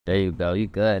There you go. You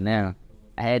good now.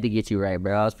 I had to get you right,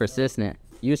 bro. I was persistent.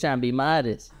 You was trying to be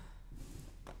modest.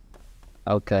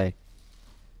 Okay.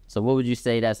 So what would you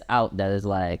say that's out that is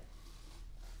like,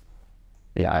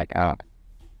 Yeah, like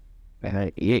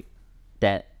it.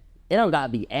 that it don't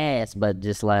gotta be ass, but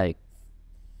just like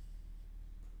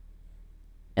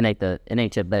it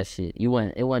ain't your best shit. It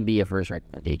wouldn't be your first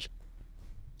recommendation.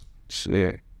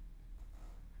 Shit.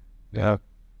 Yeah.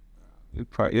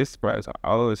 It's probably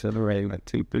always celebrating like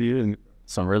 2-3 years.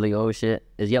 Some really old shit.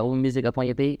 Is your old music up on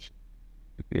your page?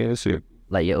 Yeah, shit.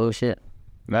 Like your old shit?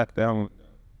 Not that one.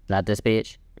 Not this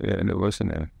page? Yeah, and it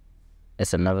wasn't that.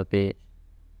 It's another page.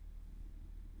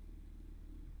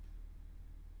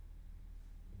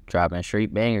 Dropping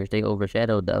street bangers, they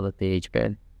overshadowed the other page,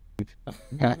 man.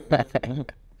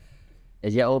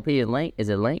 Is your OP linked? Is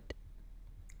it linked?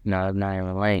 No, it's not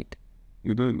even linked.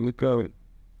 You look up.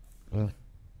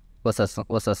 What's a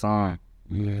song?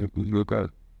 Yeah, look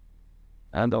up.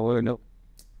 I don't really know.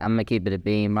 I'm gonna keep it a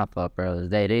bean. My fuck, bro.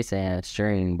 They saying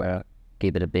stream, bro.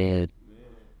 Keep it a bean.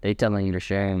 They telling you to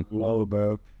stream. Low,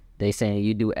 bro. They saying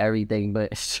you do everything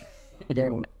but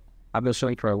I've been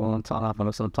showing for a long time. I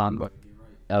know sometime, but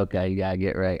okay, you gotta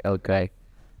get right. Okay.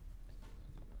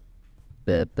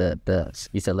 But.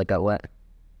 You said look up what?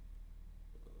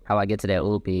 How I get to that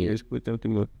old page? just put them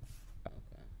through.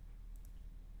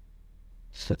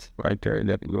 Right there.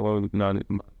 That go on.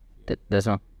 This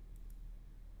one.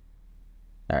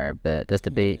 Alright, bet. That's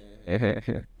the beat.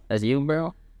 That's you,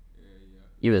 bro?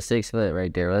 You was 6 foot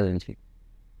right there, wasn't you?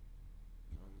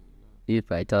 You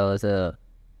probably tall as hell.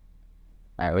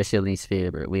 Alright, what's your least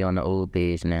favorite? We on the old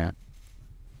page now.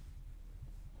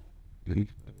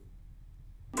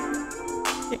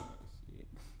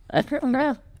 I don't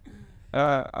know.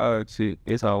 Shit.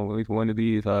 It's always one of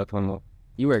these.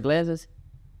 You wear glasses?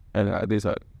 And this,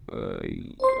 So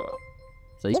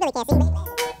You really can't see me.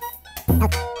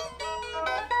 Okay.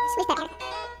 Switch that.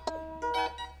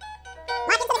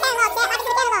 Walk into the catalog, chat. Walk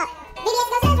into the catalog. Maybe it's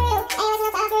no sound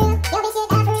for real. Hey, it's no sound for real. Yo, bitch, shit out for real. Don't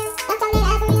tell me that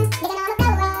out for real. Nigga, no,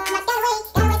 I'm a pro. My sky away. Got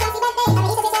away classy birthday. I'm gonna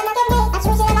eat the bitch out of my birthday. I'm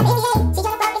sure shit about the NBA. She tryna fuck, bitch,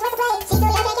 what's the play? She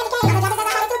still young, can't get the K. I'm gonna drop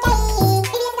it down, I'm 2K. Maybe it's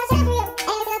no sound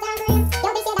for real. Hey, it's no sound for real. Yo,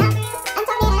 bitch, shit out for real. I'm talking that out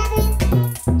for real.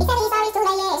 He said he's sorry, too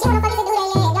late, yeah. She wanna fuck, it's a do that,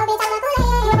 yeah. Yo, bitch, I'm a cool,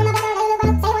 yeah. You want my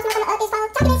brother, say you want some up this phone.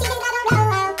 Talking this shit, nigga, I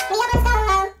don't know. Me up on the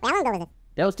stone, Where I wanna go with it?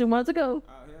 that was 2 months ago.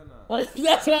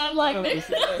 That's what I'm like.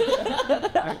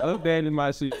 I'm bad in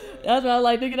my shit. That's what I'm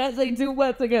like. Nigga, that's like 2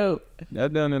 months ago.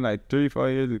 That done in like 3-4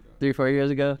 years ago. 3-4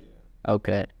 years ago.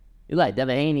 Okay. You like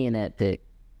Devin Haney in that pic?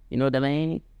 You know Devin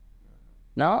Haney?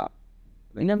 No.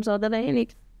 You never saw Devin Haney?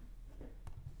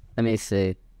 Let me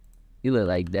see. You look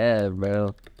like Dev,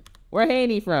 bro. Where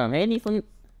Haney from? Haney from?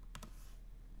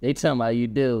 They tell me how you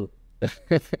do.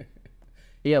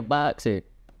 He a boxer.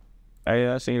 Hey,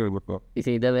 I seen it before. You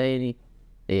see Devin Haney?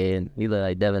 Yeah, you look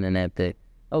like Devin in that pic.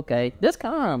 Okay, this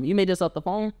calm. You made this off the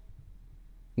phone?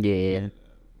 Yeah.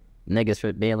 Niggas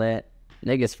for Bandlab.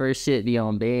 Niggas first shit be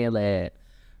on Bandlab.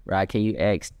 Right, can you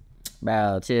ask?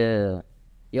 Bro, chill.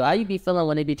 Yo, how you be feeling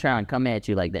when they be trying to come at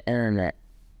you like the internet?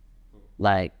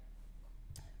 Like,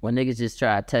 when niggas just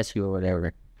try to test you or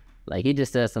whatever. Like, he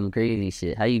just does some crazy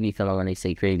shit. How you be feeling when they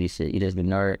say crazy shit? You just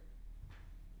ignore it?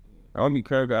 I don't be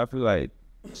crazy. I feel like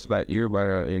it's like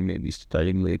everybody in these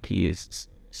studying little kids.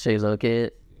 Straight little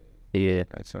kid? Yeah.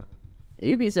 That's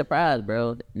You be surprised,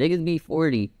 bro. Niggas be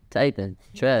 40 typing.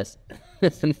 Trust.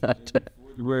 It's not trust.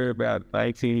 you worry about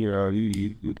 19-year-old.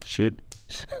 You shit.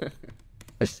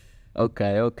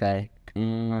 Okay.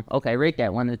 Okay, rate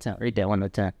that 1 to 10. Rate that 1 to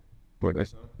 10. But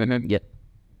that's Yep.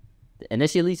 And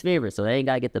that's your least favorite, so they ain't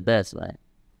gotta get the best. Like,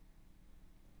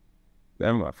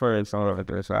 my first song right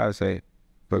there. So I say,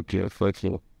 fuck you.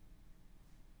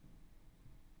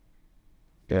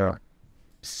 Yeah.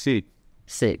 6.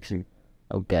 6.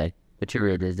 Okay. What your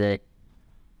rate is that?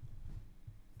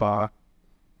 5.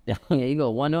 You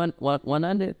go 1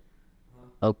 under?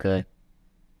 Okay.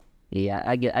 Yeah,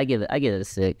 I give it a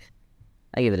 6.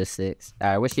 I give it a 6. All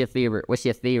right, what's your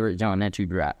favorite John that you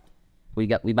dropped? We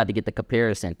about to get the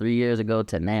comparison 3 years ago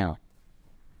to now.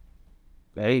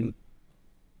 Hey.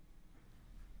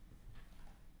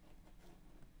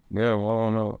 Yeah, well, I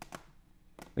don't know.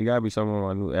 There gotta be something on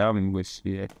my new album, which,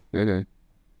 yeah, I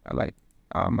like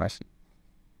all my shit.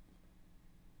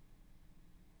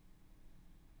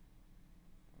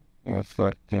 Yeah,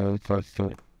 fuck. Yeah,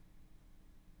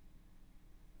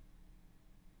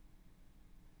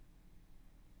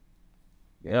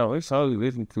 it's all we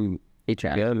listen to He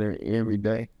tried. together every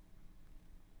day.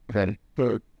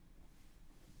 But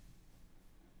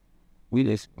we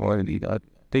just wanted to, I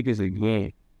think it's a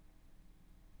game.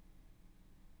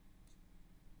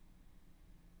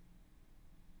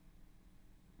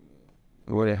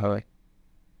 What the hell?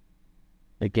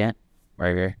 Again?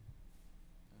 Right here.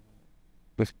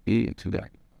 Let's eat into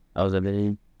that. I was a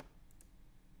bit.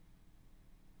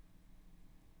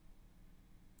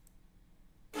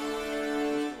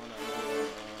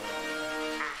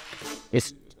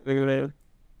 It's. You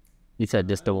said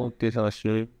this the one. This on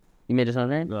stream. You made this on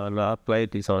there? No, I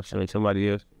played this on stream. Somebody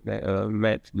else. That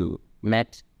Matt dude.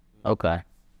 Matt? Okay.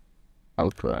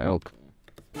 Okay.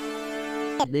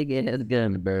 Big ass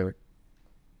gun, bro.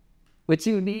 What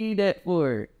you need that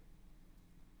for?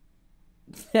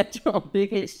 That's your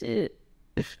big ass shit.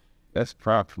 That's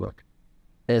props, look.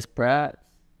 That's props.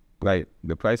 Like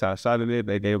the place I shot it at,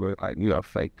 they gave her like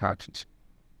fake conscience.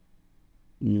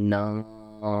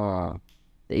 No.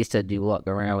 They said you walk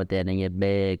around with that in your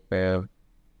bag, bro.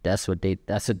 That's what the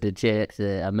chat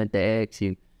said. I meant to ask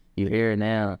you. You hear it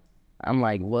now. I'm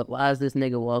like, what? Why is this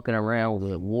nigga walking around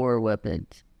with war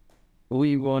weapons? Who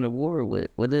you going to war with?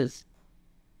 What is?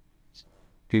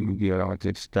 People get on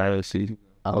this style season.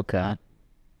 Okay.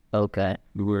 Okay.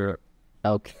 Where?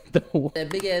 Okay. That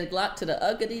big ass Glock to the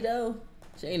uggity though.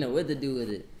 She ain't know what to do with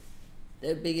it.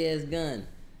 That big ass gun.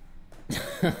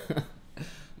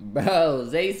 Bro,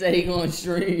 Zay said he gonna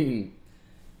stream.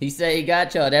 He said he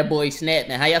got y'all. That boy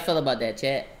snapping. How y'all feel about that,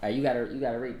 chat? Alright, you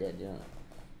gotta rate that, John.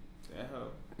 That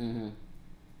help. Mm-hmm.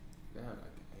 That help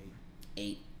like an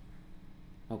 8.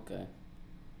 Okay.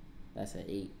 That's an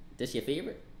 8. This your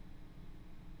favorite?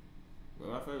 Well,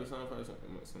 my favorite song probably some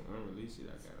unreleased shit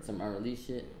I got. Some unreleased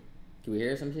shit? Can we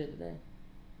hear some shit today?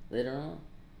 Later on?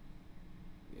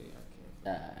 Yeah, I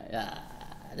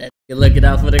can. That you looking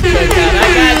out for the cookout.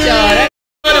 I got y'all.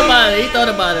 Thought about it. He thought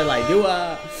about it like, do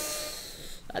I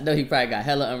know he probably got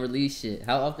hella unreleased shit.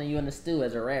 How often you in the stew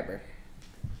as a rapper?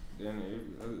 Then every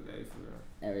other day for real.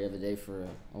 Every other day for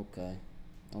real. Okay.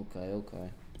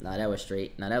 Nah, that was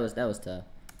straight. Nah, that was tough.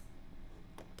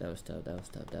 That was tough.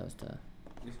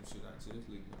 This some shit I just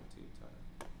leaked on TikTok.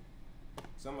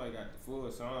 Somebody got the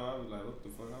full song. I was like, what the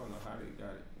fuck? I don't know how they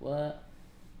got it. What?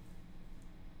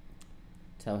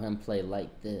 Tell him play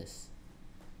like this.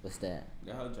 What's that?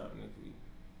 That hoe dropping next week.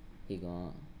 He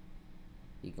gon'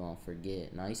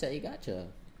 forget. No, he said he got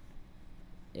you.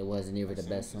 It wasn't even the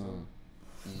best song.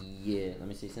 Yeah, let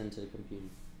me see. Send it to the computer.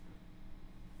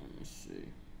 Let me see.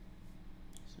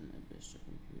 Send that bitch to the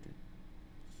computer.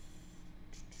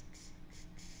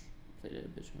 Play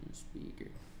that bitch on the speaker.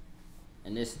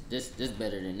 And this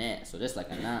better than that. So this like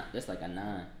a 9. This like a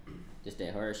 9. Just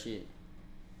that hard shit.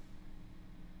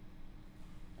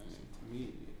 To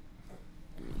me,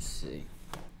 Let me see.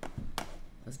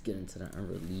 Let's get into the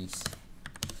unreleased.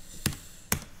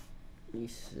 Let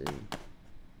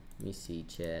me see,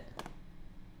 chat.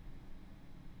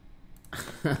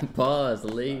 Pause,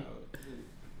 Lee.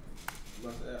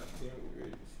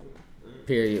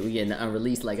 Period. We getting the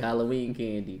unreleased like Halloween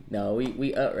candy. No,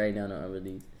 we up right now on the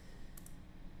unreleased.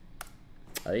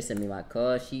 Oh, they sent me my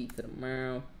call sheet for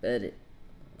tomorrow. Bet it.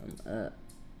 I'm up.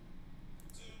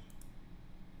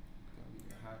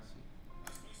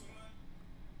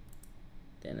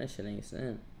 Damn, that shit ain't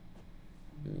sent.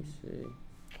 Let me see.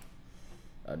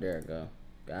 Oh, there it go.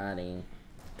 Got him.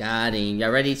 Y'all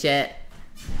ready, chat?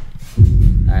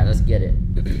 Alright, let's get it.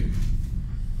 The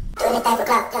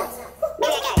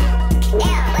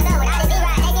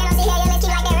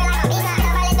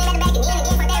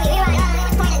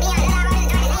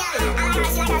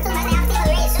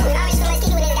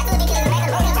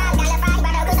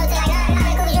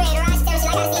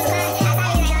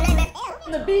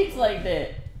beats like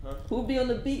that. Huh? Who be on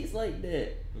the beats like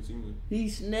that? What you mean? He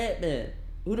snapping.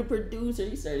 Who the producer?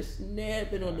 He started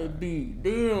snapping on the beat.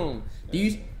 Damn. Do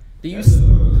you? That's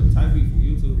type beat from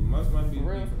YouTube. Most of my beats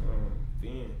For real? from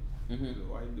Finn. Mhm. The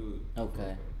white dude.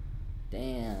 Okay.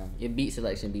 Damn. Your beat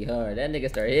selection be hard. That nigga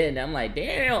started hitting. I'm like,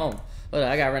 damn. Hold on,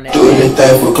 I gotta run that. Doing this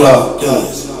thing for the club.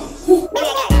 Yes.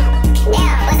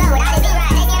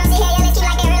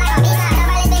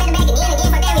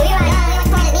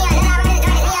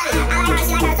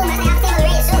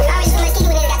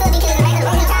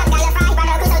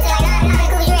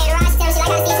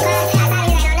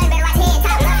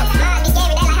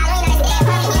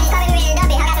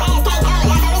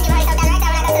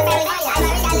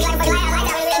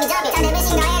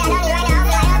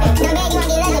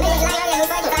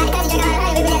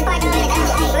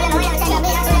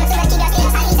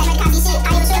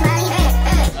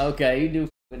 Okay, you do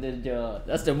with this job.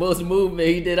 That's the most movement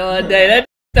he did all day. That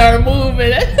started moving.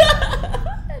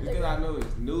 Because I know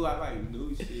it's new. I like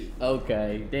new shit.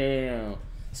 Okay, damn.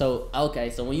 So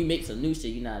when you make some new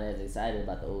shit, you're not as excited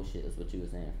about the old shit. Is what you were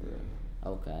saying for real.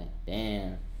 Okay,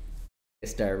 damn. It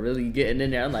started really getting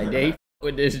in there. I'm like, they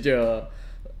with this job.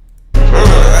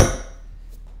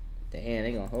 Damn,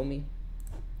 they gonna hold me?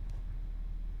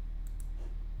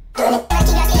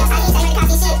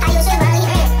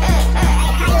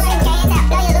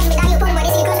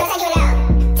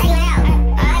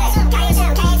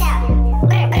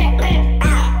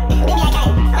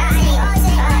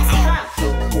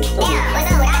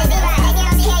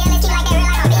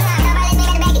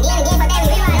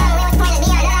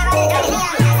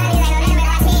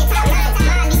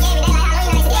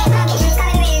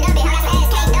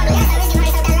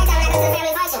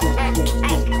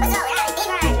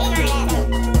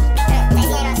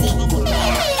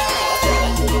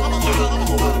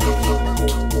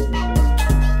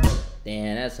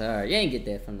 Damn, that's hard. You ain't get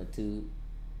that from the tube.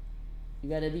 You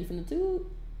got that beat from the tube?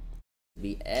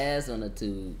 Be ass on the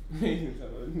tube.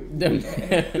 Them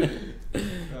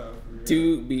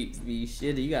tube beats be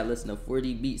shitty. You gotta listen to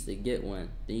 40 beats to get one.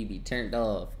 Then you be turned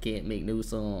off. Can't make new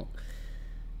song.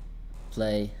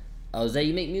 Play. Oh, Zay,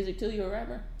 you make music too? You a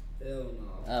rapper? Hell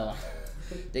no. Oh.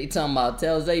 They talking about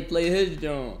tell Zay play his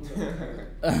joint.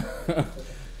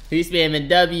 He spamming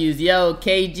W's. Yo,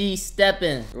 KG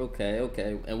stepping. Okay.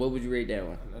 And what would you rate that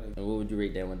one? And what would you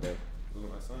rate that one though? With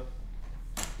my son.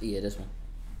 Yeah, this one.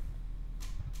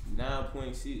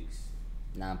 9.6.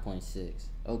 9.6.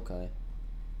 Okay.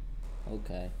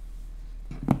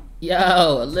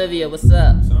 Yo, Olivia, what's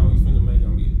up? Song we finna make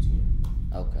gonna be a 10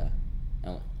 Okay.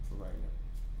 Oh, for right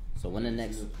now. so when the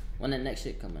next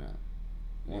shit coming up?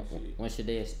 When should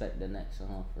they expect the next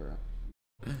song for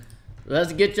real?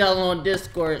 Let's get y'all on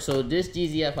Discord. So this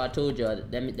GZF I told y'all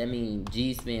that mean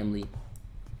G's family.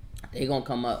 They gonna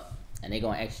come up and they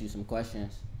gonna ask you some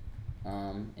questions,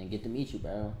 and get to meet you,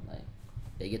 bro. Like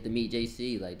they get to meet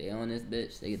JC. Like they on this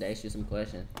bitch. They get to ask you some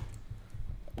questions.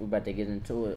 We about to get into it.